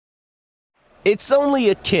It's only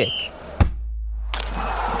a kick,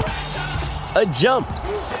 a jump,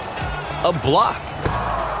 a block.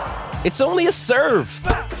 It's only a serve.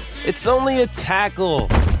 It's only a tackle,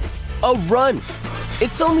 a run.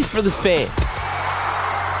 It's only for the fans.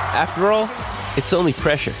 After all, it's only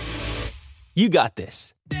pressure. You got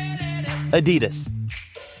this. Adidas.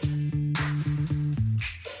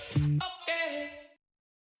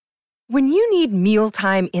 When you need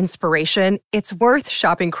mealtime inspiration, it's worth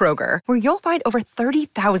shopping Kroger, where you'll find over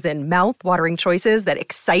 30,000 mouth-watering choices that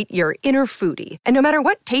excite your inner foodie. And no matter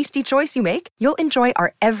what tasty choice you make, you'll enjoy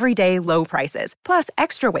our everyday low prices, plus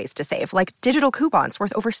extra ways to save, like digital coupons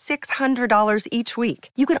worth over $600 each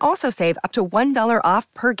week. You can also save up to $1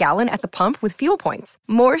 off per gallon at the pump with fuel points.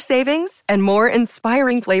 More savings and more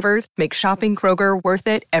inspiring flavors make shopping Kroger worth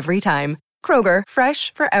it every time. Kroger,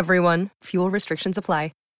 fresh for everyone. Fuel restrictions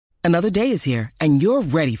apply. Another day is here, and you're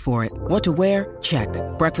ready for it. What to wear? Check.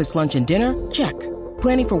 Breakfast, lunch, and dinner? Check.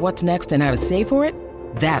 Planning for what's next and how to save for it?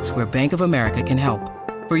 That's where Bank of America can help.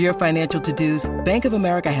 For your financial to-dos, Bank of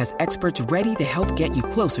America has experts ready to help get you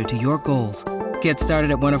closer to your goals. Get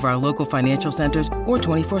started at one of our local financial centers or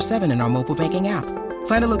 24/7 in our mobile banking app.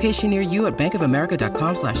 Find a location near you at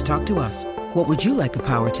bankofamerica.com/talktous. What would you like the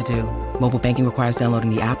power to do? Mobile banking requires downloading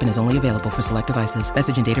the app and is only available for select devices.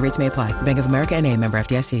 Message and data rates may apply. Bank of America N.A., member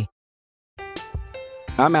FDIC.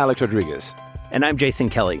 I'm Alex Rodriguez. And I'm Jason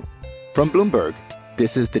Kelly. From Bloomberg,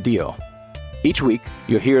 this is The Deal. Each week,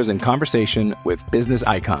 you'll hear us in conversation with business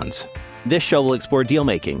icons. This show will explore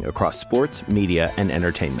deal-making across sports, media, and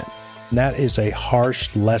entertainment. That is a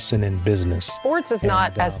harsh lesson in business. Sports is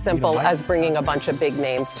not as simple as bringing a bunch of big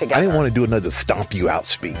names together. I didn't want to do another stomp you out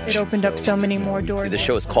speech. It opened up so many more doors. The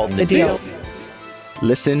show is called The Deal.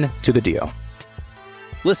 Listen to The Deal.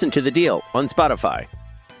 Listen to The Deal on Spotify.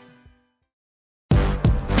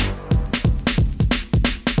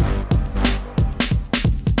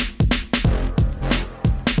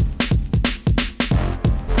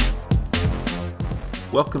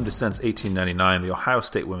 Welcome to Since 1899, the Ohio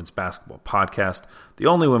State Women's Basketball Podcast, the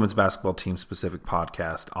only women's basketball team-specific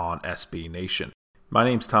podcast on SB Nation. My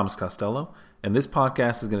name's Thomas Costello, and this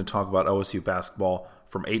podcast is going to talk about OSU basketball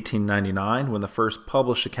from 1899, when the first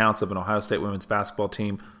published accounts of an Ohio State women's basketball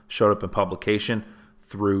team showed up in publication,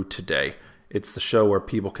 through today. It's the show where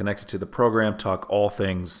people connected to the program talk all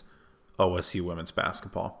things OSU women's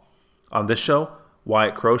basketball. On this show,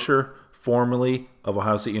 Wyatt Crosier, formerly of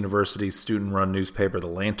Ohio State University's student-run newspaper, The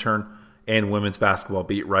Lantern, and women's basketball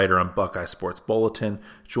beat writer on Buckeye Sports Bulletin,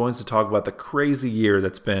 joins to talk about the crazy year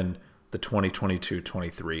that's been the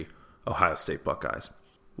 2022-23 Ohio State Buckeyes.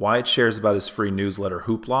 Wyatt shares about his free newsletter,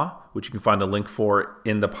 Hoopla, which you can find a link for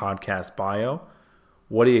in the podcast bio,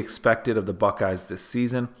 what he expected of the Buckeyes this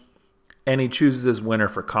season, and he chooses his winner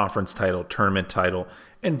for conference title, tournament title,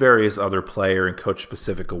 and various other player and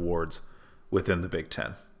coach-specific awards within the Big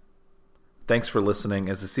Ten. Thanks for listening.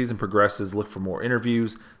 As the season progresses, look for more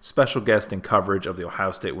interviews, special guests, and coverage of the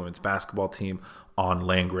Ohio State women's basketball team on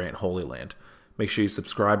Land Grant Holy Land. Make sure you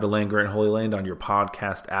subscribe to Land Grant Holy Land on your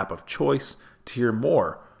podcast app of choice to hear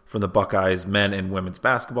more from the Buckeyes men and women's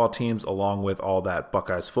basketball teams, along with all that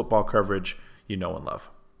Buckeyes football coverage you know and love.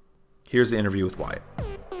 Here's the interview with Wyatt.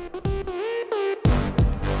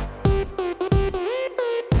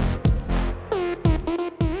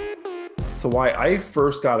 So Wyatt, I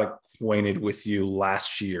first got acquainted with you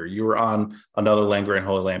last year. You were on another Land Grant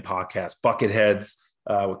Holy Land podcast, Bucketheads,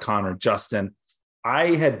 with Connor and Justin.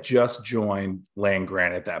 I had just joined Land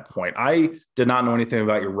Grant at that point. I did not know anything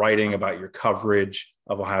about your writing, about your coverage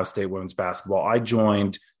of Ohio State women's basketball. I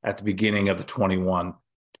joined at the beginning of the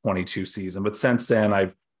 21-22 season. But since then,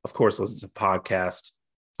 I've, of course, listened to the podcast,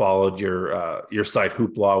 followed your site,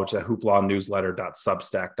 Hoopla, which is at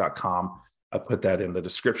hooplanewsletter.substack.com. I put that in the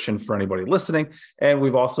description for anybody listening. And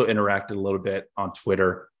we've also interacted a little bit on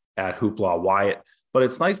Twitter at Hoopla Wyatt. But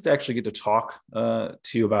it's nice to actually get to talk to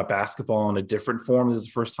you about basketball in a different form. This is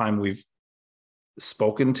the first time we've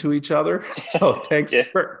spoken to each other. So thanks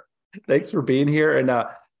for being here. And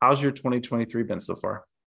how's your 2023 been so far?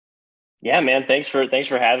 Yeah, man. Thanks for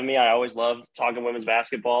having me. I always love talking women's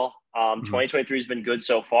basketball. 2023 has been good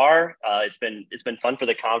so far. It's been fun for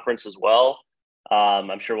the conference as well.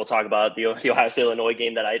 I'm sure we'll talk about the Ohio State Illinois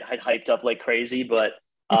game that I hyped up like crazy, but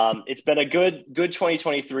it's been a good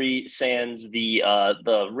 2023 sans the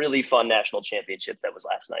really fun national championship that was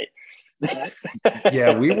last night.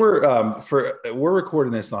 Yeah, we're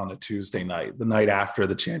recording this on a Tuesday night, the night after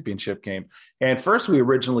the championship game. And first we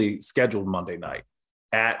originally scheduled Monday night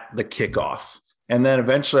at the kickoff. And then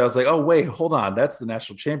eventually I was like, oh, wait, hold on. That's the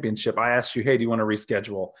national championship. I asked you, hey, do you want to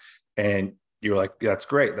reschedule? And you were like, that's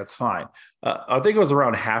great. That's fine. I think it was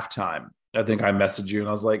around halftime. I think I messaged you and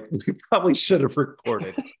I was like, we probably should have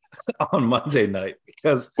recorded on Monday night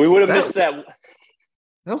because we would have missed that.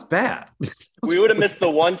 That was bad. We would have missed the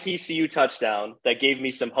one TCU touchdown that gave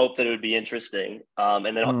me some hope that it would be interesting.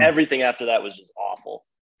 And then everything after that was just awful.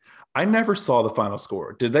 I never saw the final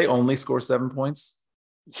score. Did they only score 7 points?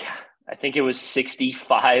 Yeah, I think it was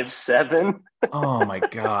 65-7. Oh my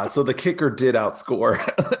God. So the kicker did outscore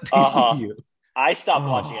TCU. I stopped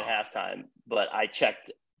watching at halftime, but I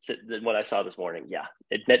checked what I saw this morning. Yeah,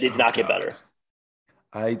 it did not get better.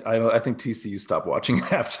 I think TCU stopped watching at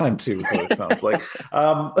halftime too, is what it sounds like.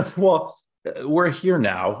 Well, we're here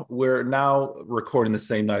now. We're now recording the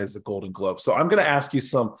same night as the Golden Globe. So I'm going to ask you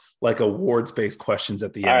some like awards-based questions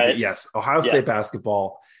at the end. Right. Yes, Ohio State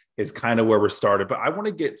basketball is kind of where we're started, but I want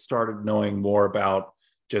to get started knowing more about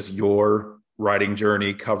just your writing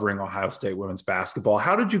journey covering Ohio State women's basketball.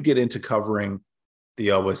 How did you get into covering the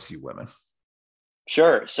OSU women?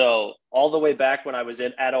 Sure. So all the way back when I was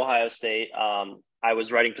at Ohio State, I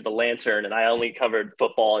was writing for the Lantern, and I only covered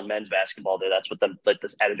football and men's basketball there. That's what the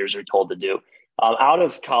editors are told to do. Out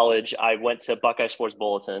of college, I went to Buckeye Sports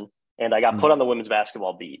Bulletin, and I got put on the women's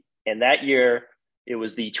basketball beat. And that year, it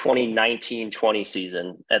was the 2019-20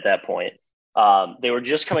 season at that point. They were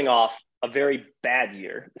just coming off a very bad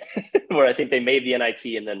year where I think they made the NIT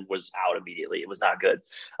and then was out immediately. It was not good.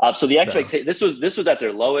 So the expectation, this was at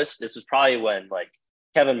their lowest. This was probably when like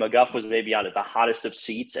Kevin McGuff was maybe on the hottest of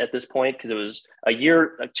seats at this point, because it was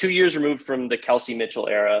 2 years removed from the Kelsey Mitchell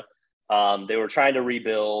era. They were trying to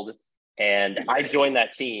rebuild, and I joined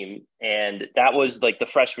that team, and that was like the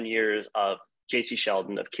freshman years of JC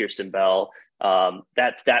Sheldon, of Kirsten Bell.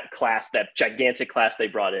 That's that class, that gigantic class they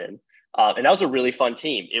brought in. And that was a really fun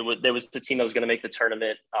team. There was the team that was going to make the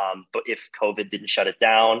tournament, but if COVID didn't shut it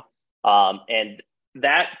down. And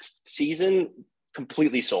that season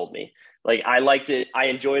completely sold me. Like, I liked it. I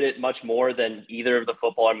enjoyed it much more than either of the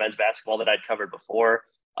football or men's basketball that I'd covered before.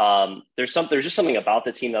 There's just something about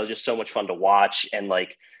the team that was just so much fun to watch. And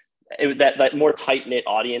like that more tight knit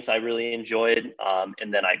audience, I really enjoyed.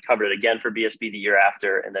 And then I covered it again for BSB the year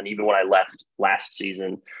after. And then even when I left last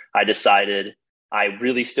season, I decided I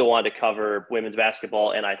really still wanted to cover women's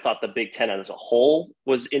basketball. And I thought the Big Ten as a whole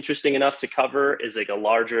was interesting enough to cover as a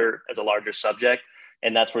larger subject.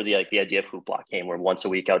 And that's where the idea of Hoop Block came, where once a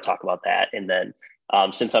week I would talk about that. And then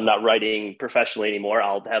since I'm not writing professionally anymore,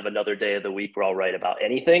 I'll have another day of the week where I'll write about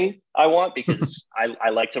anything I want, because I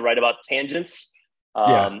like to write about tangents.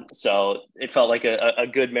 So it felt like a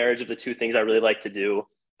good marriage of the two things I really like to do.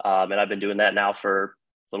 And I've been doing that now for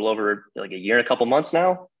a little over like a year and a couple months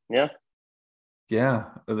now. Yeah. Yeah.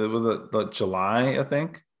 It was July, I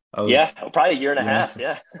think. Probably a year and a half.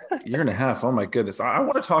 Yeah. Year and a half. Oh my goodness. I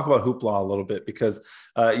want to talk about Hoopla a little bit, because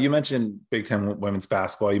you mentioned Big Ten women's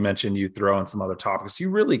basketball. You mentioned you throw in some other topics. You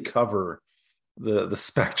really cover the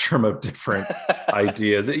spectrum of different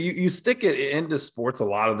ideas. You stick it into sports a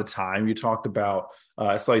lot of the time. You talked about,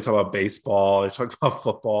 I saw you talk about baseball. You talked about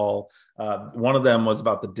football. One of them was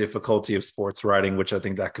about the difficulty of sports writing, which I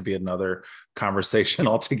think that could be another conversation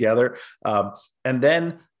altogether. And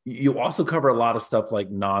then you also cover a lot of stuff like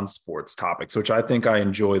non-sports topics, which I think I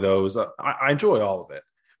enjoy those. I enjoy all of it,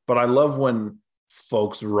 but I love when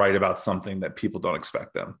folks write about something that people don't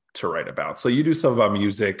expect them to write about. So you do stuff about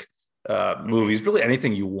music, movies, really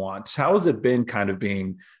anything you want. How has it been kind of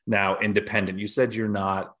being now independent? You said you're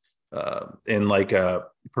not in like a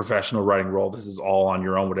professional writing role. This is all on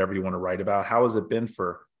your own, whatever you want to write about. How has it been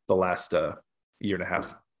for the last year and a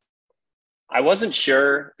half? I wasn't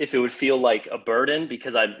sure if it would feel like a burden,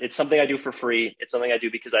 because it's something I do for free. It's something I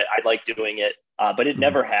do because I like doing it, but it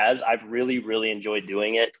never has. I've really, really enjoyed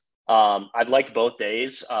doing it. I've liked both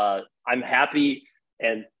days. I'm happy,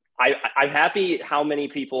 and I'm happy how many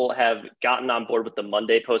people have gotten on board with the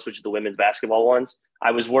Monday post, which is the women's basketball ones.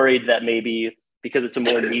 I was worried that maybe because it's a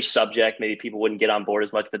more niche subject, maybe people wouldn't get on board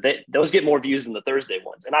as much, but those get more views than the Thursday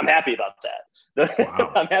ones. And I'm happy about that.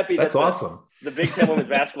 Wow. I'm happy. That's awesome. The Big Ten women's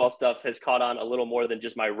basketball stuff has caught on a little more than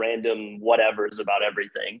just my random whatevers about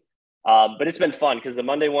everything. But it's been fun because the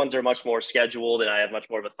Monday ones are much more scheduled and I have much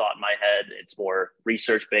more of a thought in my head. It's more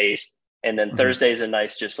research based. And then Thursday's a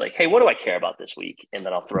nice, just like, hey, what do I care about this week? And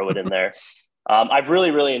then I'll throw it in there. I've really,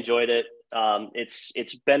 really enjoyed it.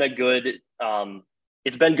 It's been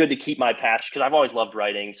good to keep my passion, because I've always loved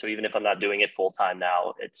writing. So even if I'm not doing it full time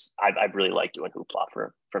now, I really like doing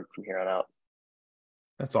Hoopla from here on out.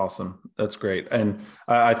 That's awesome. That's great. And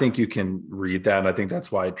I think you can read that. And I think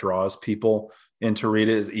that's why it draws people in to read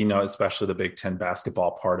it, especially the Big Ten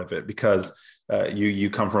basketball part of it, because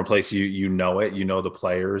you come from a place, you know it, the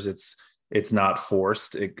players, it's not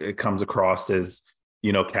forced. It comes across as,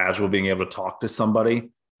 casual, being able to talk to somebody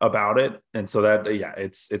about it. And so that, yeah,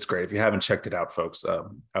 it's great. If you haven't checked it out, folks,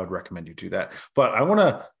 I would recommend you do that. But I want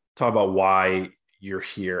to talk about why you're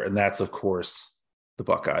here. And that's, of course, the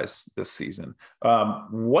Buckeyes this season.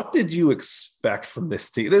 What did you expect from this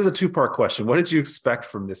team? There's a two-part question. What did you expect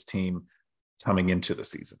from this team coming into the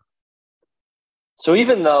season? So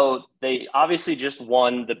even though they obviously just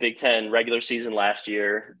won the Big Ten regular season last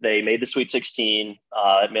year, they made the Sweet 16,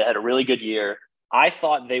 had a really good year. I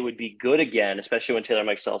thought they would be good again, especially when Taylor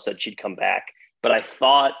Mikesell said she'd come back. But I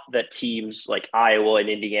thought that teams like Iowa and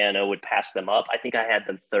Indiana would pass them up. I think I had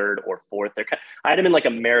them third or fourth. I had them in like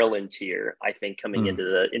a Maryland tier, I think, coming into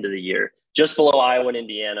the year, just below Iowa and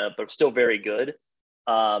Indiana, but still very good.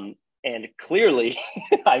 And clearly,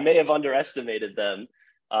 I may have underestimated them.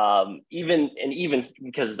 Even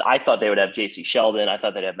because I thought they would have J.C. Sheldon, I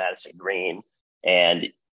thought they'd have Madison Green, and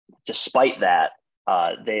despite that,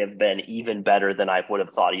 they have been even better than I would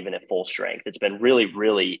have thought, even at full strength. It's been really,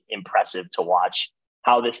 really impressive to watch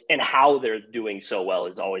how they're doing so well.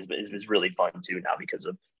 Is really fun too now, because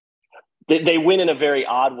of they win in a very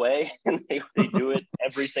odd way, and they do it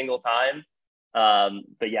every single time.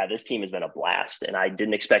 But yeah, this team has been a blast, and I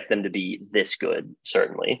didn't expect them to be this good,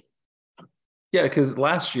 certainly. Yeah, because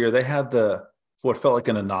last year they had what felt like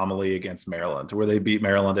an anomaly against Maryland, where they beat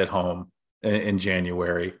Maryland at home in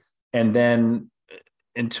January. And then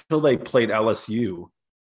until they played LSU,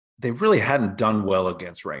 they really hadn't done well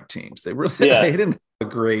against ranked teams. They didn't have a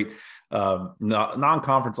great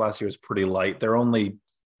non-conference last year was pretty light. Their only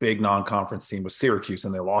big non-conference team was Syracuse,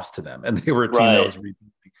 and they lost to them. And they were a team that was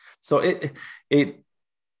rebuilding. So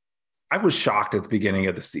I was shocked at the beginning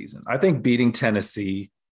of the season. I think beating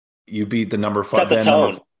Tennessee, you beat the number 5 in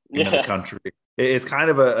the country. It's kind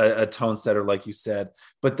of a tone setter, like you said.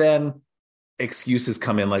 But then excuses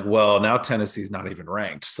come in like, well, now Tennessee's not even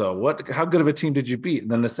ranked. So how good of a team did you beat?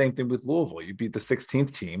 And then the same thing with Louisville. You beat the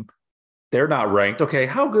 16th team. They're not ranked. Okay,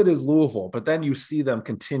 how good is Louisville? But then you see them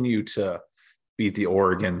continue to beat the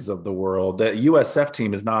Oregons of the world. The USF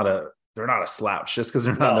team they're not a slouch just because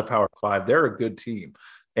they're not in the Power 5. They're a good team.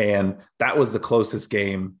 And that was the closest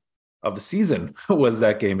game of the season, was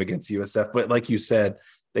that game against USF. But like you said,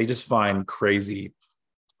 they just find crazy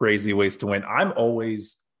ways to win. I'm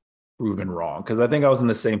always proven wrong, because I think I was in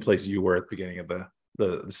the same place you were at the beginning of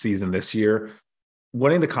the season this year.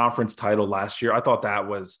 Winning the conference title last year, I thought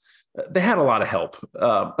they had a lot of help.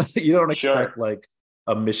 You don't expect like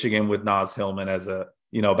a Michigan with Naz Hillman as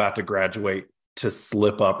about to graduate to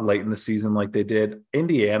slip up late in the season like they did.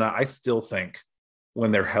 Indiana, I still think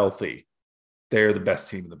when they're healthy, they're the best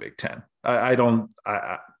team in the Big Ten. I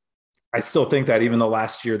still think that, even though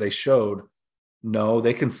last year they showed, no,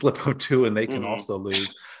 they can slip up too, and they can also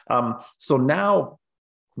lose. So now,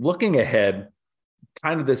 looking ahead,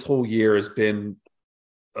 kind of this whole year has been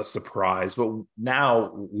a surprise. But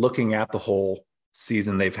now, looking at the whole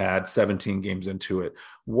season they've had, 17 games into it,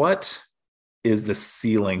 what is the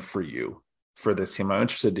ceiling for you for this team? I'm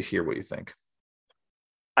interested to hear what you think.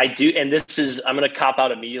 I do, and I'm going to cop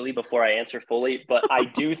out immediately before I answer fully, but I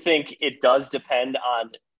do think it does depend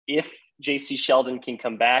on if J.C. Sheldon can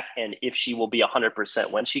come back and if she will be 100%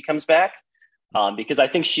 when she comes back. Because I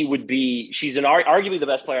think she's arguably the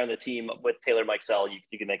best player on the team with Taylor Mikesell.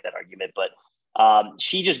 You can make that argument, but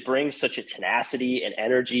she just brings such a tenacity and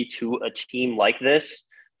energy to a team like this,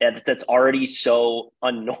 and that's already so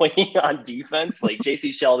annoying on defense. Like,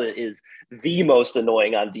 J.C. Sheldon is the most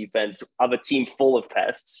annoying on defense of a team full of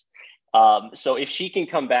pests. So if she can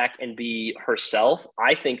come back and be herself,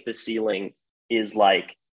 I think the ceiling is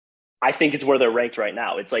like, I think it's where they're ranked right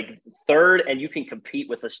now. It's like third, and you can compete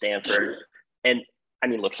with a Stanford. And I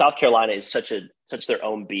mean, look, South Carolina is such their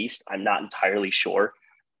own beast. I'm not entirely sure.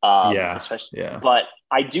 But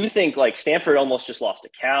I do think like Stanford almost just lost to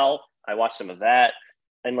Cal. I watched some of that,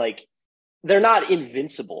 and like, they're not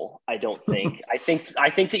invincible, I don't think. I think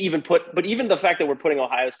to even even the fact that we're putting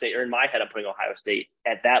Ohio State, or in my head, I'm putting Ohio State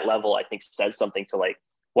at that level, I think says something to like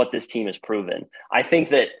what this team has proven. I think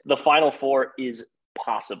that the Final Four is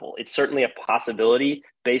possible. It's certainly a possibility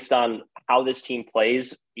based on how this team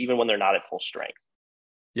plays, even when they're not at full strength.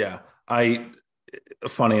 Yeah.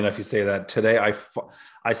 Funny enough, you say that. Today,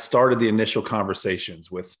 I started the initial conversations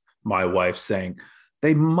with my wife saying,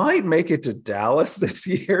 they might make it to Dallas this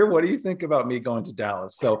year. What do you think about me going to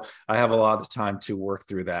Dallas? So I have a lot of time to work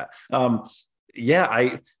through that.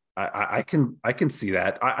 I can see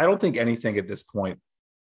that. I don't think anything at this point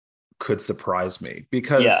could surprise me,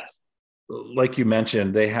 because like you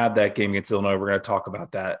mentioned, they had that game against Illinois. We're going to talk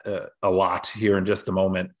about that a lot here in just a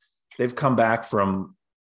moment. They've come back from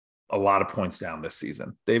a lot of points down this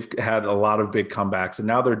season. They've had a lot of big comebacks, and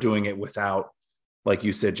now they're doing it without, like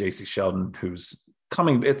you said, J.C. Sheldon, who's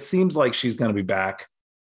coming. It seems like she's going to be back,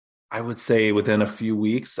 I would say, within a few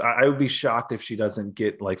weeks. I would be shocked if she doesn't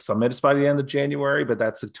get like some minutes by the end of January, but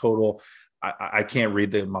that's a total. I can't read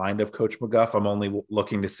the mind of Coach McGuff. I'm only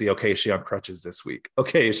looking to see, okay, is she on crutches this week?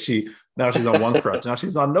 Okay, she's on one crutch. Now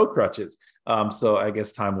she's on no crutches. So I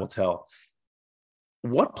guess time will tell.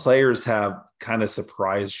 What players have kind of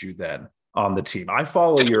surprised you then on the team? I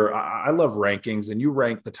follow I love rankings, and you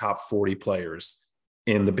rank the top 40 players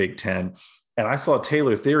in the Big Ten. And I saw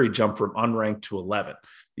Taylor Theory jump from unranked to 11.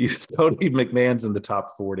 Cody McMahon's in the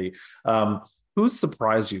top 40. Who's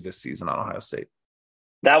surprised you this season on Ohio State?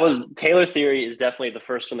 That was Taylor Theory is definitely the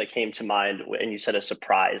first one that came to mind when you said a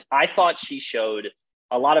surprise. I thought she showed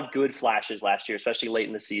a lot of good flashes last year, especially late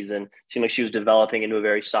in the season. Seemed like she was developing into a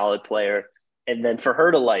very solid player. And then for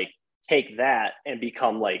her to like take that and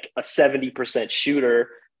become like a 70% shooter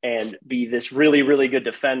and be this really, really good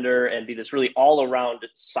defender and be this really all around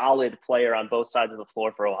solid player on both sides of the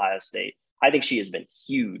floor for Ohio State. I think she has been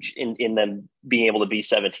huge in them being able to be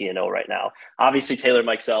 17-0 right now. Obviously, Taylor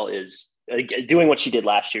Mikesell is doing what she did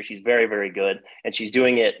last year. She's very, very good. And she's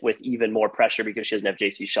doing it with even more pressure because she doesn't have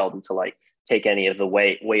JC Sheldon to like take any of the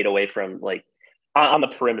weight away from like on the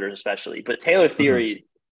perimeters, especially. But Taylor Theory,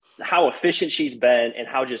 how efficient she's been and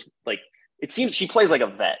how just like, it seems she plays like a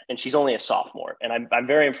vet and she's only a sophomore. And I'm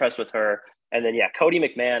very impressed with her. And then, Cody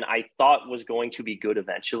McMahon, I thought was going to be good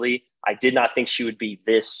eventually. I did not think she would be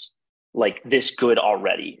this good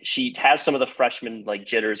already. She has some of the freshman like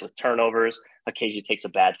jitters with turnovers. Occasionally takes a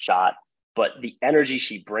bad shot, but the energy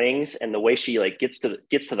she brings and the way she like gets to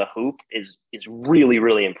the hoop is really,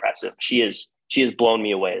 really impressive. She has blown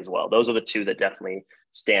me away as well. Those are the two that definitely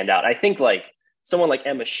stand out. I think like someone like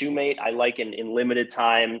Emma Shoemate, I like in limited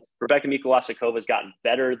time. Rebecca Mikulasakova has gotten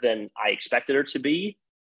better than I expected her to be,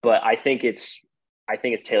 but I think it's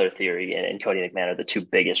Taylor Theory and Cody McMahon are the two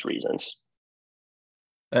biggest reasons.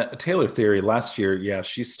 Taylor Theory last year,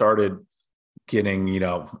 she started getting,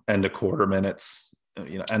 end of quarter minutes,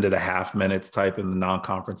 end of the half minutes type in the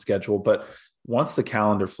non-conference schedule. But once the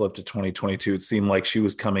calendar flipped to 2022, it seemed like she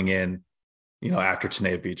was coming in, after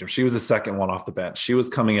Tanea Beecham. She was the second one off the bench. She was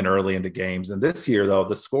coming in early into games. And this year, though,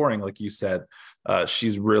 the scoring, like you said,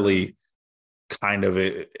 she's really kind of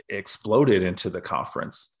exploded into the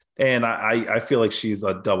conference. And I feel like she's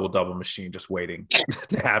a double-double machine just waiting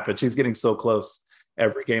to happen. She's getting so close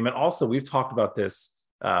every game. And also we've talked about this.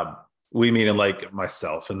 We mean like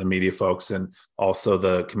myself and the media folks and also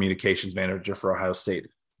the communications manager for Ohio State.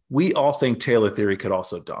 We all think Taylor Theory could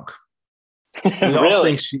also dunk. We all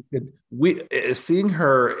think she could. Seeing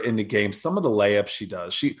her in the game, some of the layups she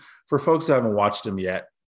does, for folks who haven't watched them yet,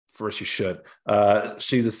 first you should.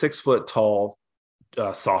 She's a 6 foot tall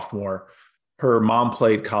sophomore. Her mom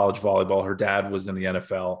played college volleyball. Her dad was in the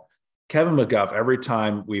NFL. Kevin McGuff, every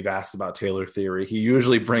time we've asked about Taylor Theory, he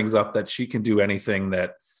usually brings up that she can do anything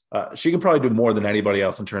that she can probably do more than anybody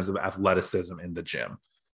else in terms of athleticism in the gym.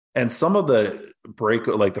 And some of the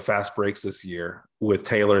the fast breaks this year with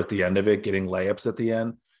Taylor at the end of it, getting layups at the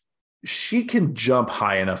end, she can jump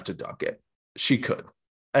high enough to dunk it. She could.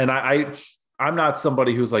 And I'm not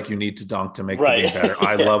somebody who's like, you need to dunk to make the game better.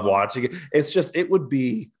 I love watching it. It's just, it would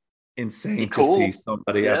be insane to see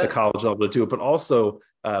somebody at the college level to do it. But also,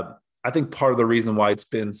 I think part of the reason why it's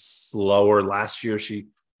been slower last year, she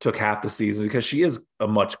took half the season because she is a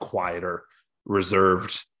much quieter,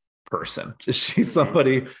 reserved person. She's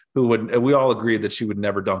somebody who we all agreed that she would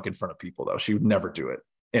never dunk in front of people, though. She would never do it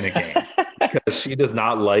in a game because she does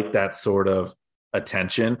not like that sort of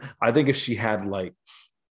attention. I think if she had like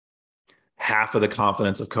half of the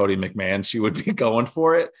confidence of Cody McMahon, she would be going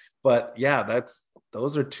for it. But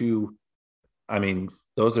those are two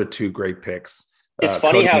great picks. It's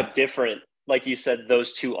funny how different, like you said,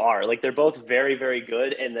 those two are. Like they're both very, very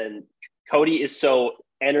good. And then Cody is so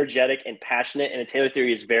energetic and passionate, and Taylor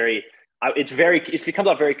Theory is it becomes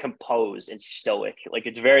out very composed and stoic. Like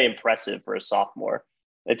it's very impressive for a sophomore.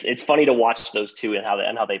 It's funny to watch those two and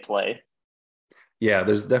how they play. Yeah,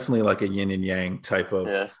 there's definitely like a yin and yang type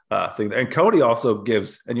of thing. And Cody also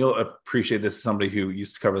gives, and you'll appreciate this as somebody who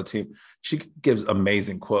used to cover the team, she gives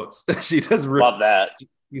amazing quotes. She does love that.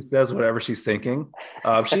 She says whatever she's thinking.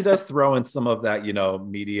 She does throw in some of that,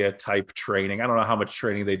 media type training. I don't know how much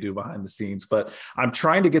training they do behind the scenes, but I'm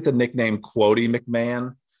trying to get the nickname Quody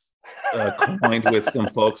McMahon coined with some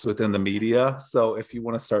folks within the media. So if you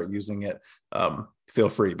want to start using it, feel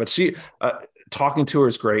free. But she, talking to her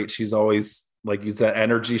is great. She's always like, use that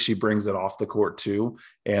energy. She brings it off the court too.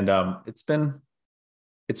 And it's been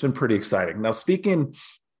pretty exciting. Now, speaking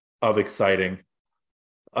of exciting,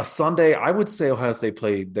 a Sunday, I would say Ohio State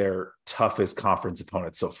played their toughest conference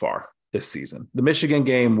opponent so far this season. The Michigan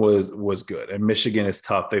game was good, and Michigan is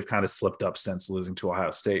tough. They've kind of slipped up since losing to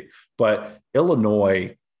Ohio State. But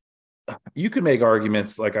Illinois, you could make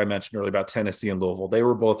arguments, like I mentioned earlier, about Tennessee and Louisville. They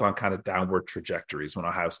were both on kind of downward trajectories when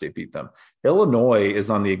Ohio State beat them. Illinois is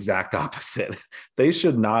on the exact opposite. They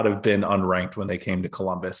should not have been unranked when they came to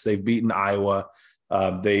Columbus. They've beaten Iowa.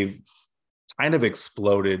 They've kind of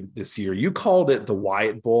exploded this year. You called it the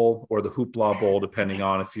Wyatt Bowl or the Hoopla Bowl, depending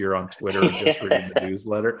on if you're on Twitter or just reading the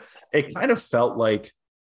newsletter. It kind of felt like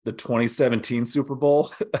the 2017 Super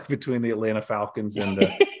Bowl between the Atlanta Falcons and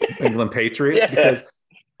the England Patriots, because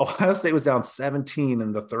Ohio State was down 17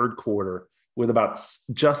 in the third quarter with about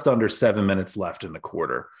just under 7 minutes left in the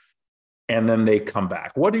quarter. And then they come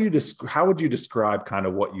back. How would you describe kind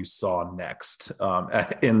of what you saw next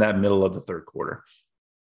in that middle of the third quarter?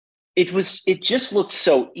 It just looked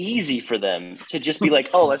so easy for them to just be like,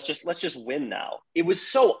 oh, let's just win now. It was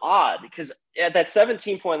so odd because at that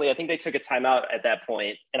 17-point lead, I think they took a timeout at that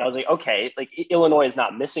point, and I was like, okay, like Illinois is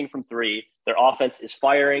not missing from three. Their offense is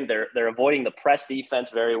firing. They're avoiding the press defense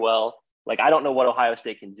very well. Like, I don't know what Ohio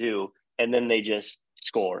State can do, and then they just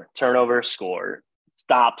score, turnover, score,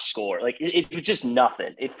 stop, score. Like it was just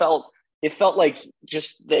nothing. It felt like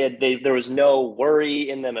just there was no worry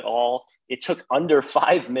in them at all. It took under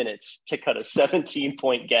 5 minutes to cut a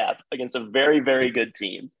 17-point gap against a very, very good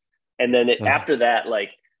team. And then after that,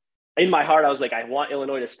 like in my heart, I was like, I want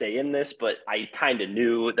Illinois to stay in this, but I kind of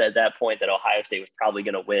knew that at that point that Ohio State was probably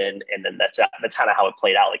going to win. And then that's kind of how it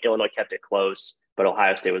played out. Like Illinois kept it close, but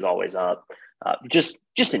Ohio State was always up. Just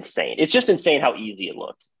insane. It's just insane how easy it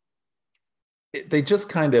looked. They just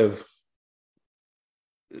kind of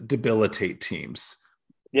debilitate teams.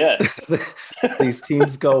 Yeah. These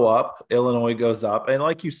teams go up, Illinois goes up. And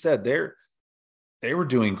like you said, they were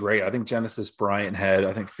doing great. I think Genesis Bryant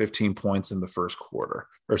had, 15 points in the first quarter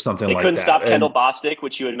or something like that. They couldn't stop Kendall Bostic,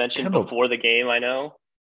 which you had mentioned before the game, I know.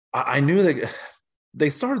 I knew that they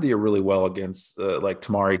started the year really well against like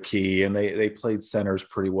Tamari Key, and they played centers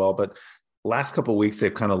pretty well. But last couple of weeks,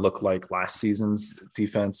 they've kind of looked like last season's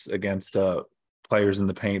defense against players in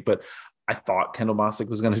the paint. But I thought Kendall Bostic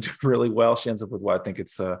was going to do really well. She ends up with what I think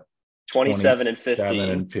it's 27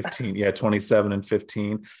 and 15. Yeah, 27 and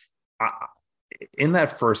 15. In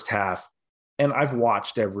that first half, and I've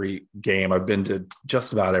watched every game. I've been to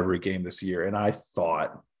just about every game this year, and I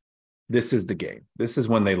thought this is the game. This is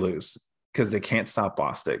when they lose because they can't stop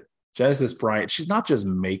Bostic. Genesis Bryant, she's not just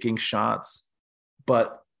making shots,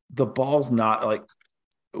 but the ball's not like.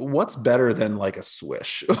 What's better than like a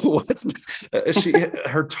swish?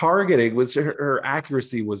 Her targeting was her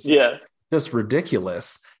accuracy was just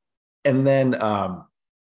ridiculous. And then Micaiah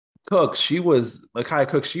Cook, she was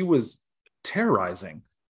terrorizing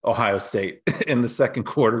Ohio State in the second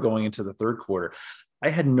quarter going into the third quarter. I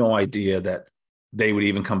had no idea that they would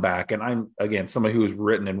even come back. And I'm, again, somebody who's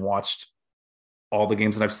written and watched all the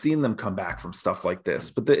games, and I've seen them come back from stuff like this.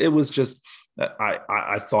 But it was just,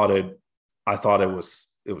 I thought it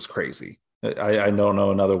was crazy. I don't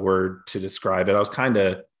know another word to describe it. I was kind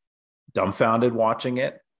of dumbfounded watching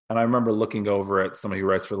it. And I remember looking over at somebody who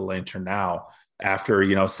writes for the Lantern now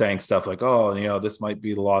after, saying stuff like, oh, this might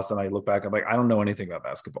be the loss. And I look back, I'm like, I don't know anything about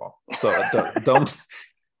basketball. So don't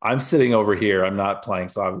I'm sitting over here. I'm not playing.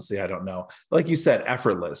 So obviously I don't know. Like you said,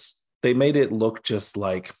 effortless. They made it look just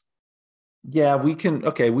like, yeah, we can.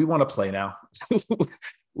 Okay. We want to play now.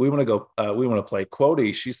 We want to go. We want to play.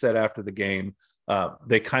 Quody, she said after the game,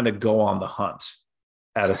 they kind of go on the hunt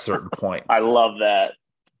at a certain point. I love that.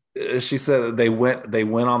 She said they went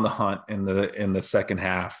on the hunt in the second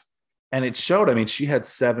half, and it showed. I mean, she had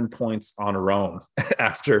 7 points on her own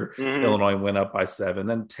after Illinois went up by 7.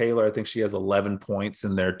 Then Taylor, I think she has 11 points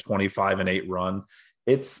in their 25-8 run.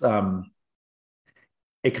 It's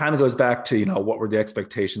it kind of goes back to, what were the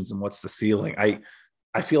expectations and what's the ceiling.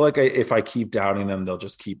 I feel like if I keep doubting them, they'll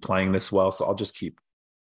just keep playing this well. So I'll just keep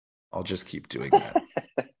doing that.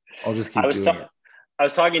 I'll just keep doing it. I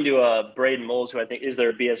was talking to Braden Moles, who I think is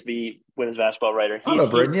their BSB women's basketball writer.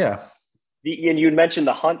 Braden, yeah. And you mentioned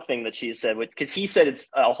the hunt thing that she said, because he said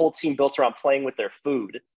it's a whole team built around playing with their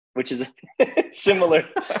food, which is a similar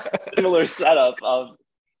setup of.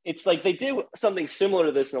 It's like they do something similar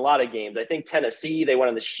to this in a lot of games. I think Tennessee, they went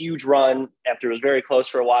on this huge run after it was very close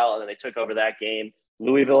for a while, and then they took over that game.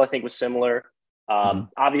 Louisville, I think, was similar.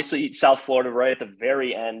 Obviously, South Florida, right at the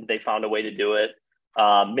very end, they found a way to do it.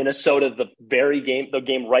 Minnesota, the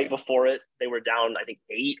game right before it, they were down, I think,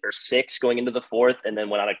 8 or 6 going into the fourth, and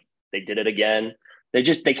then they did it again. They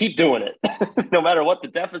keep doing it. No matter what the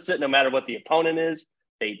deficit, no matter what the opponent is,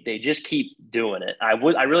 they just keep doing it.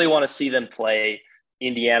 I really want to see them play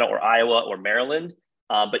Indiana or Iowa or Maryland.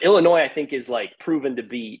 But Illinois, I think, is like proven to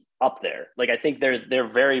be up there. Like, I think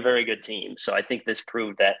they're very, very good team. So I think this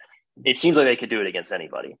proved that it seems like they could do it against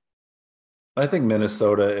anybody. I think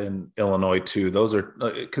Minnesota and Illinois too. Those are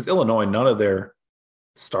because Illinois, none of their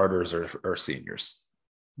starters are seniors.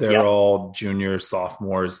 They're all juniors,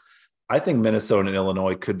 sophomores. I think Minnesota and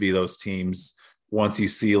Illinois could be those teams once you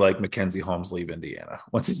see like Mackenzie Holmes leave Indiana.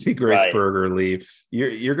 Once you see Grace Berger leave,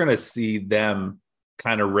 you're going to see them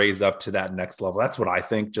kind of raise up to that next level. That's what I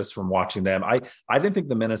think just from watching them. I didn't think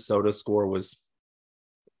the Minnesota score was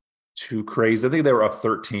too crazy. I think they were up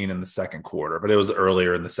 13 in the second quarter, but it was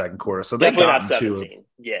earlier in the second quarter. So they got not 17.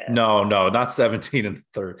 No, not 17 in the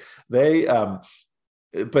third.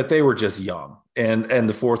 But they were just young. And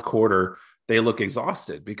the fourth quarter, they look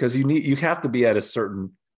exhausted because you have to be at a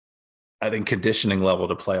certain, I think, conditioning level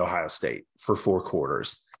to play Ohio State for 4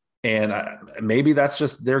 quarters. And maybe that's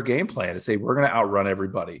just their game plan to say, we're going to outrun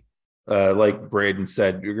everybody. Like Braden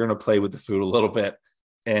said, you're going to play with the food a little bit.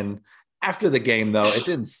 And after the game, though, it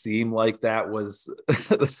didn't seem like that was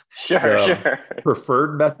sure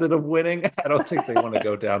preferred method of winning. I don't think they want to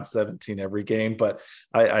go down 17 every game, but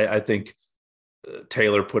I think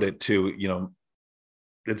Taylor put it to,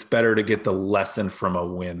 it's better to get the lesson from a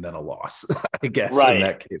win than a loss, I guess, in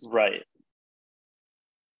that case. Right.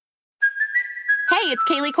 Hey, it's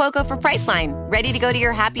Kaylee Cuoco for Priceline. Ready to go to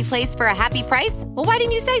your happy place for a happy price? Well, why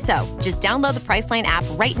didn't you say so? Just download the Priceline app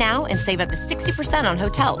right now and save up to 60% on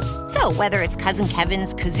hotels. So whether it's Cousin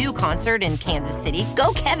Kevin's Kazoo Concert in Kansas City,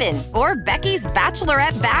 go Kevin, or Becky's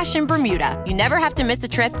Bachelorette Bash in Bermuda, you never have to miss a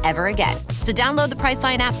trip ever again. So download the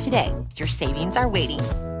Priceline app today. Your savings are waiting.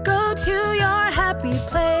 Go to your happy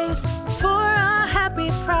place for a happy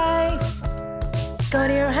price. Go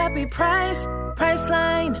to your happy price,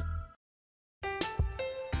 Priceline.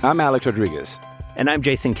 I'm Alex Rodriguez. And I'm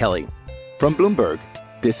Jason Kelly. From Bloomberg,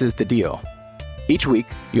 this is The Deal. Each week,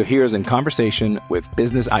 you'll hear us in conversation with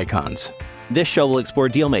business icons. This show will explore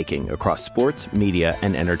deal-making across sports, media,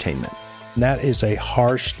 and entertainment. That is a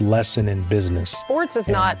harsh lesson in business. Sports is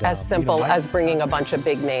not as simple as bringing a bunch of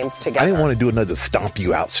big names together. I didn't want to do another stomp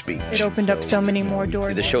you out speech. It opened up so many more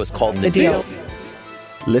doors. The show is called The Deal.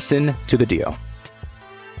 Listen to The Deal.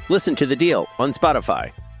 Listen to The Deal on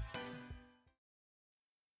Spotify.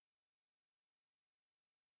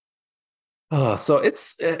 So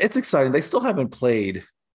it's exciting. They still haven't played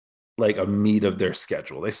like a meat of their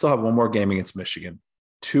schedule. They still have one more game against Michigan,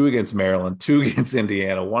 2 against Maryland, 2 against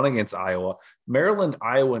Indiana, 1 against Iowa. Maryland,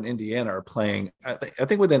 Iowa, and Indiana are playing, I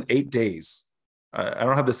think within 8 days. I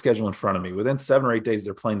don't have the schedule in front of me. Within 7 or 8 days,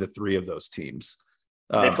 they're playing the 3 of those teams.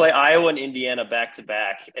 They play Iowa and Indiana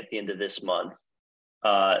back-to-back at the end of this month.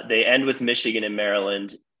 They end with Michigan and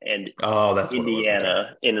Maryland and that's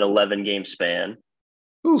Indiana in an 11-game span.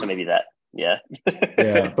 Ooh. So maybe that. Yeah.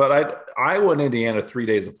 Yeah. But Iowa and Indiana 3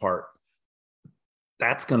 days apart.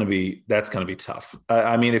 That's going to be tough.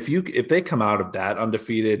 I mean, if they come out of that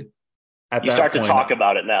undefeated, you start to talk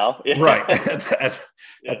about it now. Right.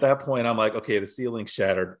 At that point, I'm like, okay, the ceiling's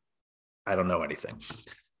shattered. I don't know anything.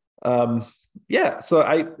 So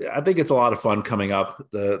I think it's a lot of fun coming up.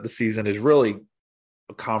 The season is really,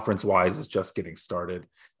 conference-wise, is just getting started.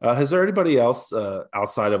 Has there anybody else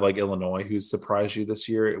outside of like Illinois who's surprised you this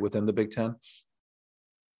year within the Big Ten?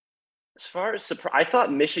 As far as I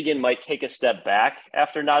thought Michigan might take a step back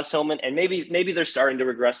after Naz Hillman, and maybe they're starting to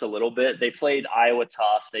regress a little bit. They played Iowa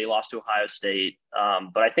tough. They lost to Ohio State.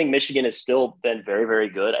 But I think Michigan has still been very, very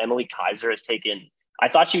good. Emily Kaiser has taken – I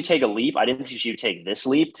thought she'd take a leap. I didn't think she'd take this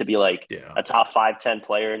leap to be like a top 5-10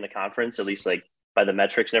 player in the conference, at least like by the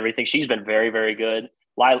metrics and everything. She's been very, very good.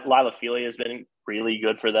 Lila Feely has been really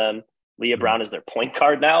good for them. Leah Brown is their point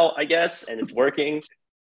guard now, I guess, and it's working.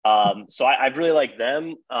 So I really like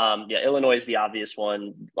them. Illinois is the obvious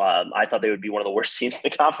one. I thought they would be one of the worst teams in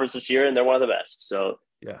the conference this year, and they're one of the best. So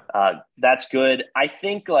that's good. I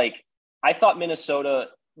think I thought Minnesota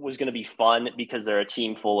was going to be fun because they're a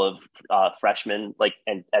team full of freshmen,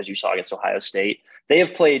 and as you saw against Ohio State, they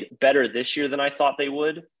have played better this year than I thought they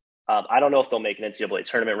would. I don't know if they'll make an NCAA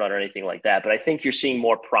tournament run or anything like that, but I think you're seeing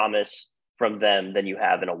more promise from them than you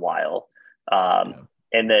have in a while.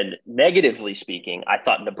 And then negatively speaking, I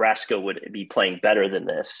thought Nebraska would be playing better than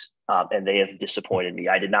this, and they have disappointed me.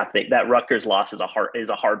 I did not think that Rutgers loss is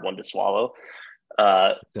a hard one to swallow.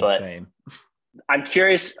 But insane. I'm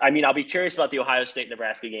curious. I mean, I'll be curious about the Ohio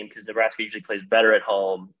State-Nebraska game because Nebraska usually plays better at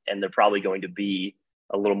home, and they're probably going to be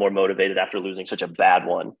a little more motivated after losing such a bad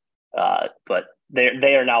one. But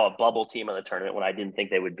they are now a bubble team in the tournament when I didn't think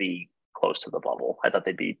they would be close to the bubble. I thought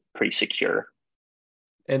they'd be pretty secure.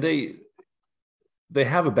 And they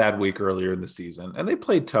have a bad week earlier in the season, and they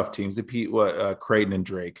played tough teams. They beat Creighton and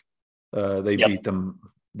Drake. They beat them.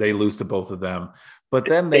 They lose to both of them, but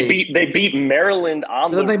then they beat Maryland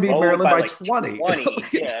on. Then they beat Maryland by like 20. 20.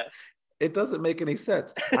 Yeah, it doesn't make any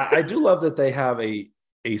sense. I do love that they have a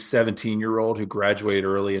 17-year-old who graduated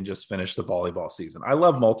early and just finished the volleyball season. I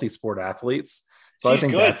love multi-sport athletes, so she's I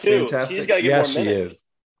think good that's too. fantastic. She's got to get more minutes. She is.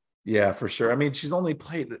 Yeah, for sure. I mean, she's only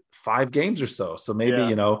played 5 games or so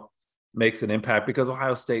maybe makes an impact because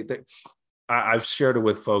Ohio State. I've shared it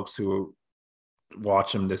with folks who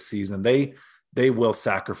watch them this season. They will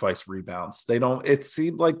sacrifice rebounds. They don't. It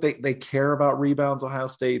seemed like they care about rebounds, Ohio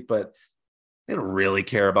State, but they don't really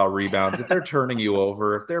care about rebounds. If they're turning you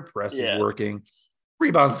over, if their press is working,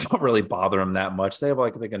 rebounds don't really bother them that much. They have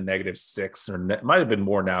like I think a -6 or might have been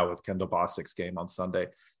more now with Kendall Bostic's game on Sunday.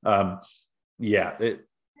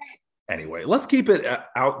 Anyway, let's keep it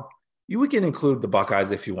out. We can include the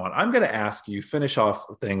Buckeyes if you want. I'm going to ask you finish off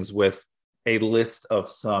things with a list of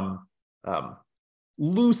some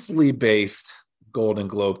loosely based Golden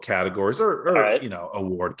Globe categories or right.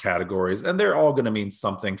 Award categories, and they're all going to mean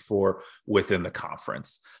something for within the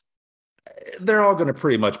conference. They're all going to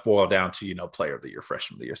pretty much boil down to player of the year,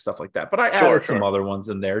 freshman of the year, stuff like that. But I added some other ones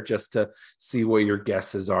in there just to see what your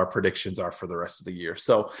guesses are, predictions are for the rest of the year.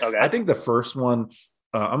 So I think the first one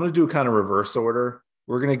I'm going to do kind of reverse order.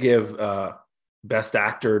 We're going to give best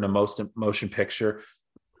actor in a motion picture.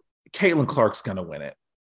 Caitlin Clark's going to win it.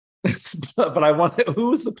 But I want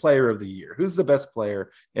who's the player of the year? Who's the best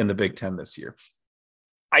player in the Big Ten this year?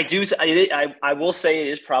 I will say it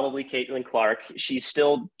is probably Caitlin Clark. She's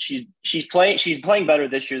playing better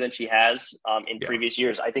this year than she has in previous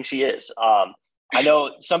years. I think she is. I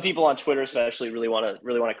know some people on Twitter especially really want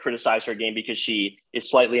to criticize her game because she is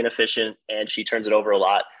slightly inefficient and she turns it over a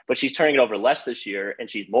lot, but she's turning it over less this year and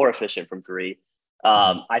she's more efficient from 3.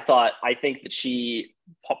 I think that she,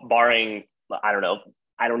 barring,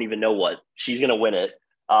 I don't even know what, she's going to win it.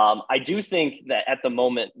 I do think that at the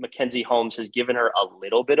moment, Mackenzie Holmes has given her a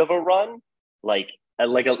little bit of a run,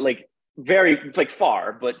 very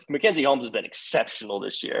far, but Mackenzie Holmes has been exceptional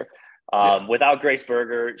this year. Without Grace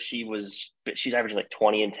Berger, she's averaging like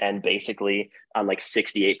 20 and 10 basically on like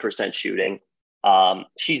 68% shooting.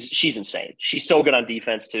 She's insane. She's so good on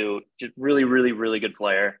defense too. Just really, really, really good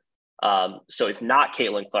player. So if not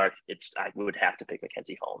Caitlin Clark, I would have to pick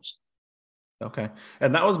Mackenzie Holmes. Okay.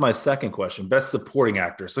 And that was my second question, best supporting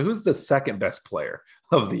actor. So who's the second best player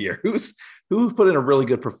of the year? Who put in a really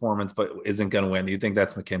good performance, but isn't going to win? Do you think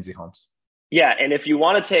that's Mackenzie Holmes? Yeah. And if you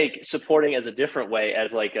want to take supporting as a different way,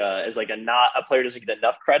 as a player doesn't get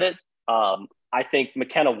enough credit. I think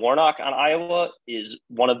McKenna Warnock on Iowa is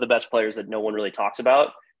one of the best players that no one really talks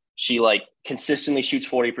about. She consistently shoots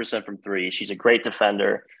 40% from 3. She's a great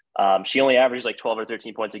defender. She only averages 12 or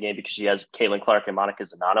 13 points a game because she has Caitlin Clark and Monica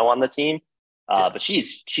Zanano on the team. But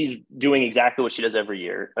she's doing exactly what she does every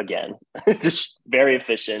year again. Just very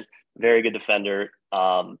efficient, very good defender,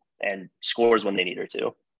 and scores when they need her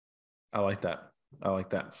to. I like that. All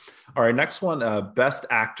right, next one, best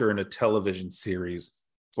actor in a television series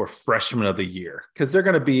for freshman of the year, because they're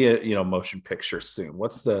going to be a motion picture soon.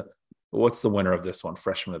 What's the winner of this one,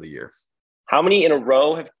 freshman of the year? How many in a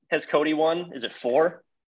row has Cody won? Is it 4?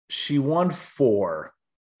 She won 4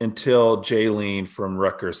 until Jaylene from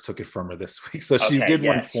Rutgers took it from her this week. So she did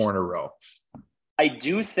win 4 in a row. I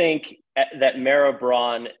do think that Mara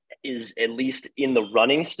Braun is at least in the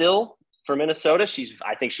running still for Minnesota.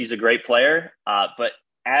 I think she's a great player. But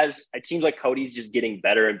as it seems like Cody's just getting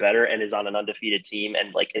better and better and is on an undefeated team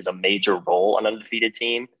and is a major role on an undefeated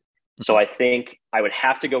team. So I think I would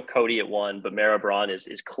have to go Cody at 1, but Mara Braun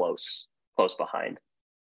is close behind.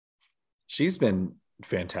 She's been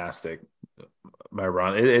fantastic. Mara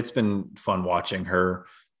Braun. It's been fun watching her.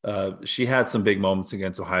 She had some big moments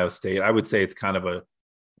against Ohio State. I would say it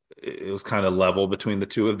was kind of level between the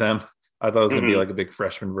two of them. I thought it was going to be like a big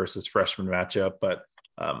freshman versus freshman matchup, but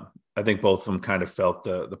I think both of them kind of felt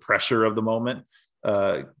the pressure of the moment,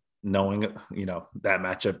 knowing, that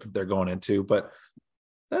matchup they're going into. But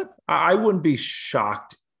I wouldn't be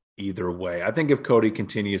shocked either way. I think if Cody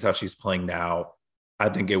continues how she's playing now, I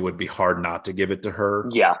think it would be hard not to give it to her.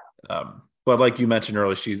 Yeah. But like you mentioned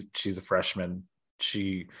earlier, she's a freshman.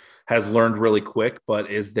 She has learned really quick,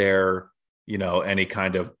 but is there, any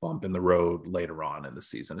kind of bump in the road later on in the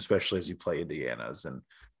season, especially as you play Indiana's and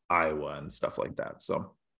Iowa and stuff like that.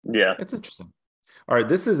 So yeah, it's interesting. All right.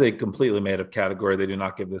 This is a completely made up category. They do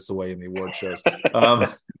not give this away in the award shows.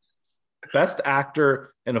 Best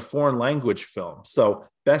actor in a foreign language film. So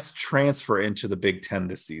best transfer into the Big Ten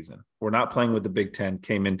this season. We're not playing with the Big Ten,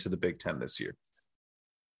 came into the Big Ten this year.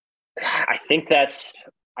 I think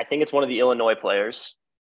it's one of the Illinois players.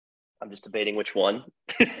 I'm just debating which one.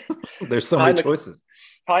 There's so many choices.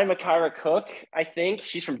 Probably Makira Cook, I think.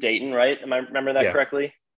 She's from Dayton, right? Am I remember that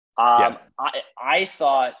correctly? Yeah. I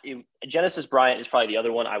thought Genesis Bryant is probably the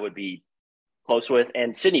other one I would be close with.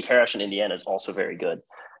 And Sydney Parrish in Indiana is also very good.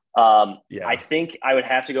 I think I would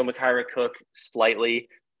have to go Makira Cook slightly.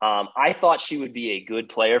 I thought she would be a good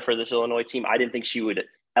player for this Illinois team. I didn't think she would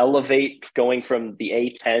elevate going from the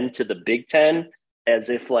A-10 to the Big Ten as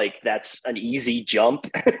if like that's an easy jump.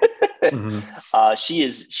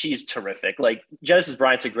 She's terrific. Like Genesis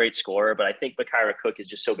Bryant's a great scorer, but I think Makira Cook is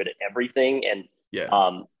just so good at everything. And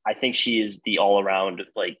I think she is the all around,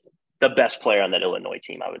 like the best player on that Illinois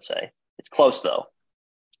team, I would say. It's close though.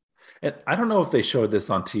 And I don't know if they showed this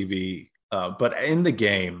on TV, but in the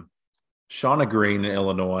game, Shauna Green in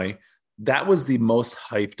Illinois, that was the most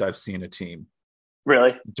hyped I've seen a team.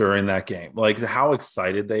 Really? During that game. Like how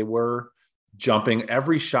excited they were, jumping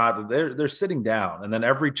every shot. They're sitting down, and then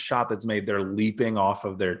every shot that's made, they're leaping off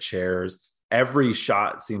of their chairs. Every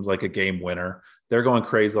shot seems like a game winner. They're going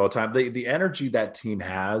crazy all the time. The energy that team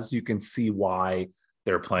has, you can see why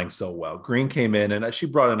they're playing so well. Green came in, and she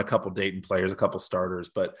brought in a couple Dayton players, a couple starters,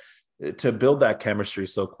 but to build that chemistry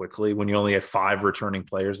so quickly when you only had 5 returning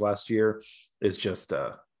players last year is just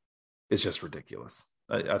ridiculous.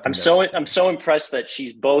 I'm so impressed that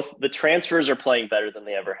she's both. The transfers are playing better than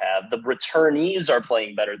they ever have. The returnees are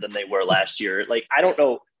playing better than they were last year. Like, I don't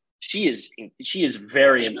know. She is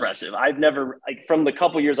very impressive. I've never, like, from the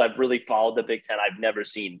couple years I've really followed the Big Ten, I've never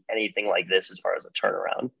seen anything like this as far as a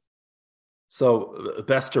turnaround. So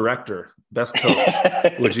best director, best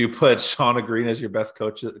coach, would you put Shauna Green as your best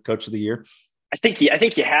coach of the year? I think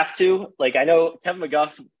you have to. Like, I know Kevin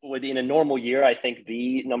McGuff would, in a normal year, I think,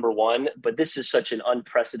 be number one, but this is such an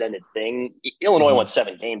unprecedented thing. Illinois won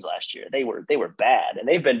 7 games last year. They were bad, and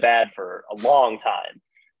they've been bad for a long time.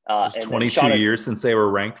 It was 22 years since they were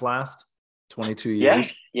ranked last. 22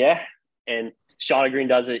 years. Yeah. And Shauna Green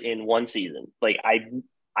does it in one season. Like,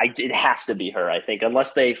 it has to be her, I think,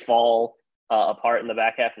 unless they fall apart in the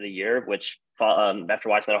back half of the year, which after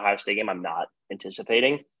watching that Ohio State game, I'm not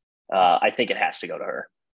anticipating. I think it has to go to her.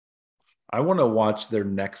 I want to watch their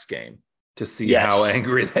next game to see how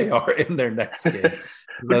angry they are in their next game.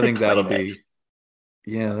 I think that'll be.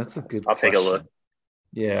 Yeah, that's a good. I'll take a look.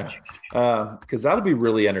 Yeah, because that'll be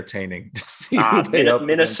really entertaining to see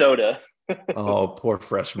Minnesota. Oh, poor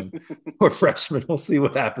freshman. We'll see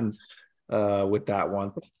what happens with that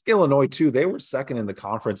one. Illinois too. They were second in the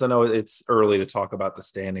conference. I know it's early to talk about the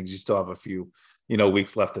standings. You still have a few,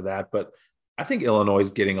 weeks left of that, but I think Illinois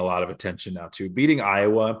is getting a lot of attention now too. Beating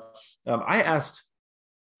Iowa. I asked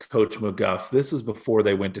Coach McGuff, this was before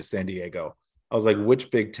they went to San Diego. I was like,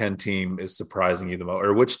 which Big Ten team is surprising you the most?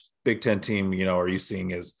 Or which Big Ten team, are you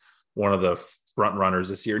seeing as one of the front runners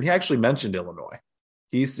this year? And he actually mentioned Illinois.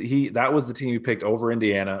 That was the team he picked over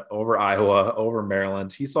Indiana, over Iowa, over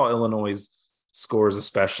Maryland. He saw Illinois' scores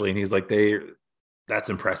especially, and he's like, that's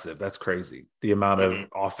impressive. That's crazy. The amount of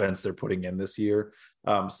offense they're putting in this year.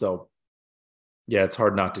 So yeah, it's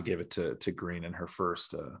hard not to give it to Green in her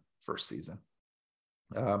first season.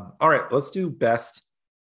 All right, let's do best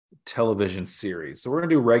television series. So we're going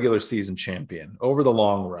to do regular season champion over the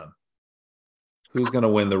long run. Who's going to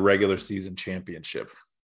win the regular season championship?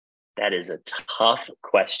 That is a tough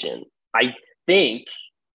question. I think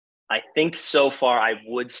so far I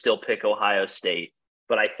would still pick Ohio State,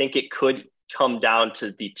 but I think it could come down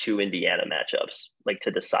to the 2 Indiana matchups, like,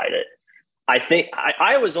 to decide it. I think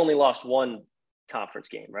Iowa's only lost 1 conference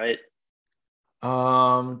game, right?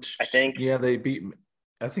 I think. Yeah, they beat.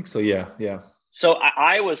 I think so. Yeah. So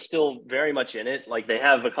Iowa's still very much in it. Like, they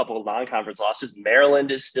have a couple of non-conference losses. Maryland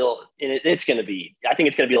is still in it. I think it's going to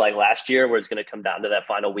be like last year, where it's going to come down to that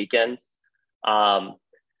final weekend. I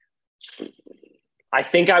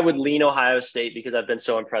think I would lean Ohio State because I've been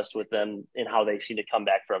so impressed with them in how they seem to come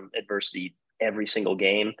back from adversity every single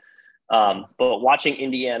game. But watching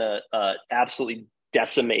Indiana absolutely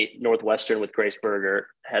decimate Northwestern with Grace Berger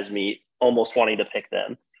has me almost wanting to pick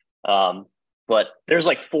them. But there's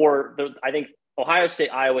like 4. I think Ohio State,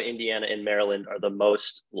 Iowa, Indiana, and Maryland are the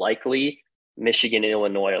most likely. Michigan and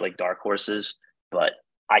Illinois are like dark horses, but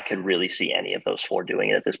I could really see any of those 4 doing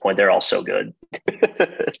it at this point. They're all so good.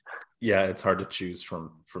 Yeah, it's hard to choose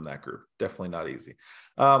from that group. Definitely not easy.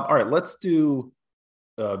 All right, let's do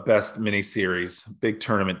best miniseries, big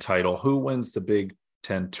tournament title. Who wins the Big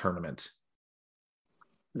Ten tournament?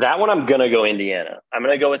 That one, I'm going to go Indiana. I'm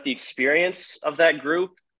going to go with the experience of that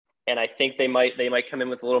group. And I think they might come in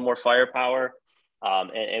with a little more firepower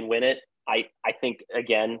and win it. I think,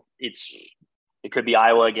 again, it could be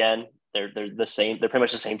Iowa again. They're the same. They're pretty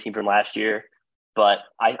much the same team from last year. But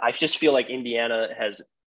I just feel like Indiana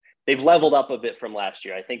they've leveled up a bit from last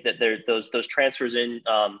year. I think that those transfers in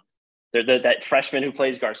that freshman who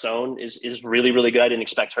plays Garcon is really, really good. I didn't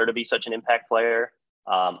expect her to be such an impact player.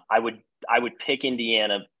 I would pick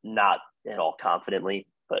Indiana, not at all confidently,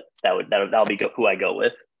 but that'll be who I go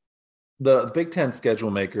with. The Big Ten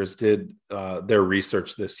schedule makers did their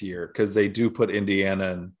research this year, because they do put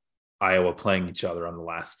Indiana and Iowa playing each other on the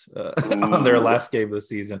last on their last game of the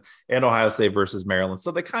season, and Ohio State versus Maryland.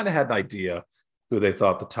 So they kind of had an idea who they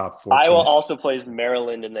thought the top 4 Iowa teams. also plays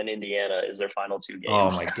Maryland, and then Indiana is their final 2 games.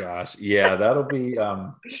 Oh my gosh. Yeah, that'll be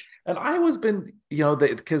and Iowa's been,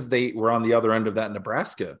 because they were on the other end of that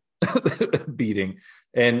Nebraska beating.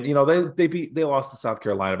 And they lost to South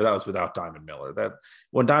Carolina, but that was without Diamond Miller. That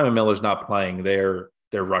when Diamond Miller's not playing, they're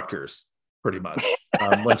Rutgers pretty much.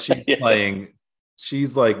 When she's playing,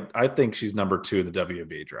 she's like, I think she's number 2 in the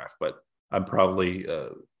WNBA draft, but I'm probably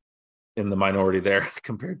in the minority there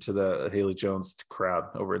compared to the Haley Jones crowd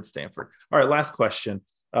over at Stanford. All right, last question.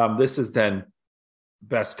 This is then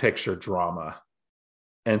Best Picture drama,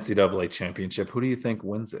 NCAA championship. Who do you think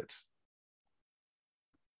wins it?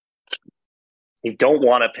 You don't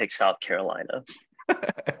want to pick South Carolina.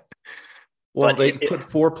 Well, they put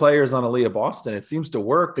 4 players on Aaliyah Boston. It seems to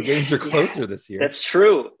work. The games are closer this year. That's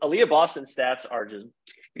true. Aaliyah Boston's stats are just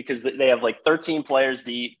because they have like 13 players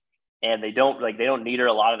deep, and they don't need her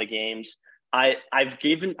a lot of the games. I've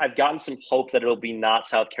gotten some hope that it'll be not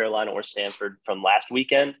South Carolina or Stanford from last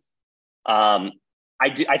weekend. I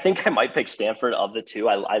think I might pick Stanford of the 2.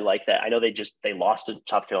 I like that. I know they lost to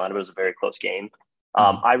South Carolina, but it was a very close game.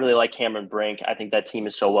 I really like Cameron Brink. I think that team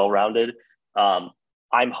is so well-rounded.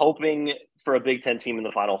 I'm hoping for a Big Ten team in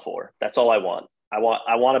the Final Four. That's all I want. I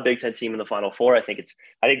want a Big Ten team in the Final Four. I think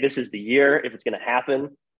this is the year if it's going to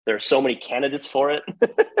happen. There are so many candidates for it.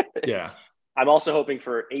 Yeah. I'm also hoping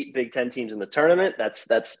for 8 Big Ten teams in the tournament.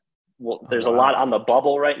 There's a lot on the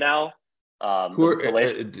bubble right now.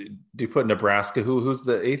 Do you put Nebraska? Who's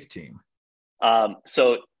the 8th team?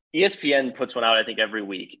 So ESPN puts one out, I think, every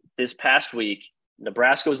week. This past week,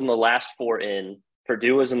 Nebraska was in the last 4 in,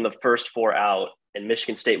 Purdue was in the first 4 out, and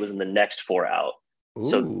Michigan State was in the next 4 out. Ooh,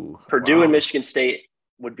 so Purdue and Michigan State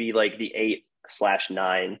would be like the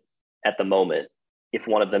 8/9 at the moment if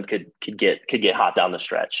one of them could get hot down the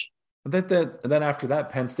stretch. And then after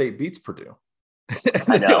that, Penn State beats Purdue.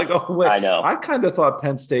 I know. Like, oh, wait. I know. I kind of thought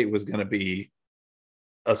Penn State was going to be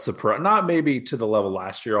a surprise, not maybe to the level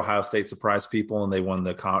last year. Ohio State surprised people and they won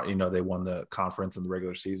the conference in the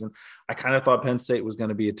regular season. I kind of thought Penn State was going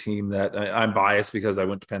to be a team that I'm biased because I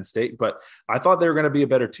went to Penn State, but I thought they were going to be a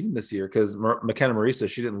better team this year because McKenna Marisa,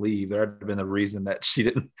 she didn't leave. There had been a reason that she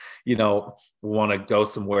didn't, want to go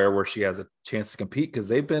somewhere where she has a chance to compete because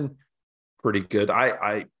they've been pretty good.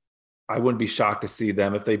 I wouldn't be shocked to see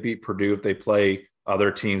them if they beat Purdue, if they play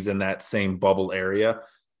other teams in that same bubble area.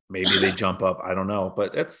 Maybe they jump up. I don't know,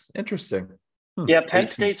 but it's interesting. Yeah, Penn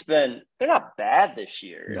State's they're not bad this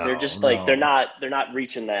year. No, they're just like, they're not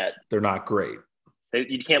reaching that. They're not great.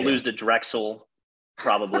 You can't lose to Drexel,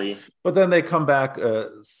 probably. But then they come back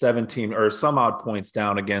 17 or some odd points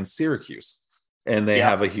down against Syracuse, and they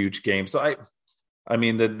have a huge game. So I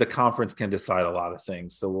mean, the conference can decide a lot of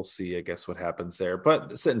things. So we'll see, I guess, what happens there.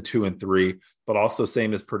 But sitting 2 and 3, but also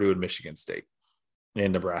same as Purdue and Michigan State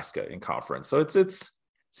and Nebraska in conference. So it's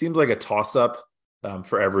seems like a toss-up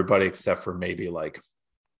for everybody except for maybe like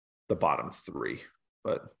the bottom 3.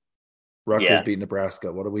 But Rutgers beat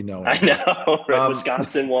Nebraska. What do we know? I know.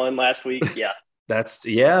 Wisconsin won last week. Yeah. They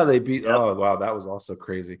beat. Yep. Oh, wow. That was also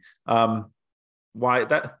crazy. Thanks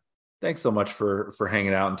so much for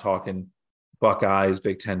hanging out and talking Buckeyes,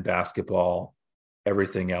 Big Ten basketball,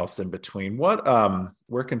 everything else in between.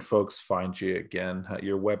 Where can folks find you again?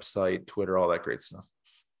 Your website, Twitter, all that great stuff.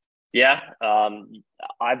 Yeah.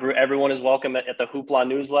 Everyone is welcome at the Hoopla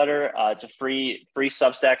newsletter. It's a free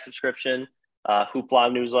Substack subscription,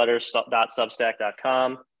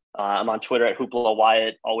 hooplawsnewsletter.substack.com. I'm on Twitter at Hoopla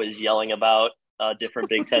Wyatt, always yelling about different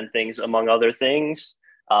Big Ten things, among other things.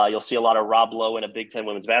 You'll see a lot of Rob Lowe in a Big Ten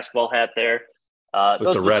women's basketball hat there. With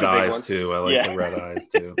those the red eyes too. I like the red eyes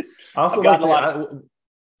too. I also like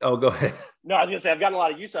go ahead. No, I was gonna say I've gotten a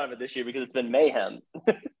lot of use out of it this year because it's been mayhem.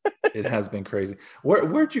 It has been crazy.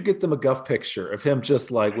 Where'd you get the McGuff picture of him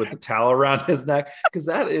just like with the towel around his neck? Because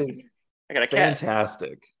that is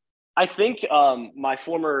fantastic. I think my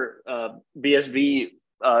former BSB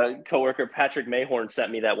coworker Patrick Mayhorn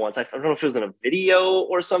sent me that once. I don't know if it was in a video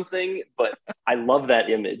or something, but I love that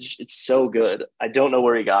image. It's so good. I don't know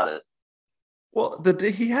where he got it. Well,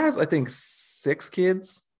 he has, I think, 6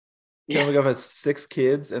 kids. Kevin McGuff has 6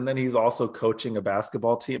 kids, and then he's also coaching a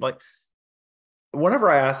basketball team. Like, whenever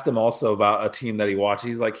I asked him also about a team that he watched,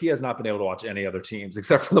 he's like, he has not been able to watch any other teams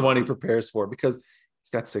except for the one he prepares for because he's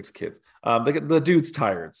got 6 kids. The dude's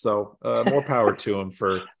tired. So more power to him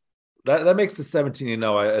for that. That makes the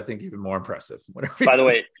 17-0, I think, even more impressive. By the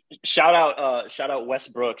way, shout out Wes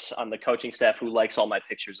Brooks on the coaching staff who likes all my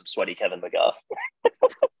pictures of sweaty Kevin McGuff.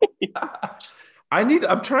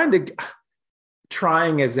 I'm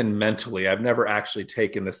trying as in mentally. I've never actually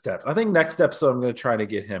taken the step. I think next episode I'm going to try to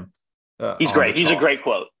get him. He's great. He's a great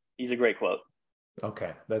quote.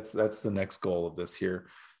 Okay. That's the next goal of this here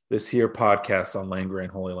podcast on Land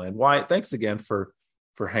Grant Holy Land. Wyatt, thanks again for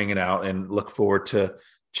hanging out, and look forward to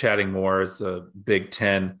chatting more as the Big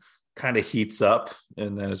Ten kind of heats up.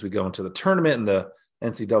 And then as we go into the tournament and the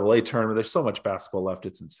NCAA tournament, there's so much basketball left.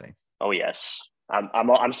 It's insane. Oh yes.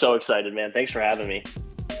 I'm so excited, man. Thanks for having me.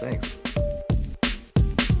 Thanks.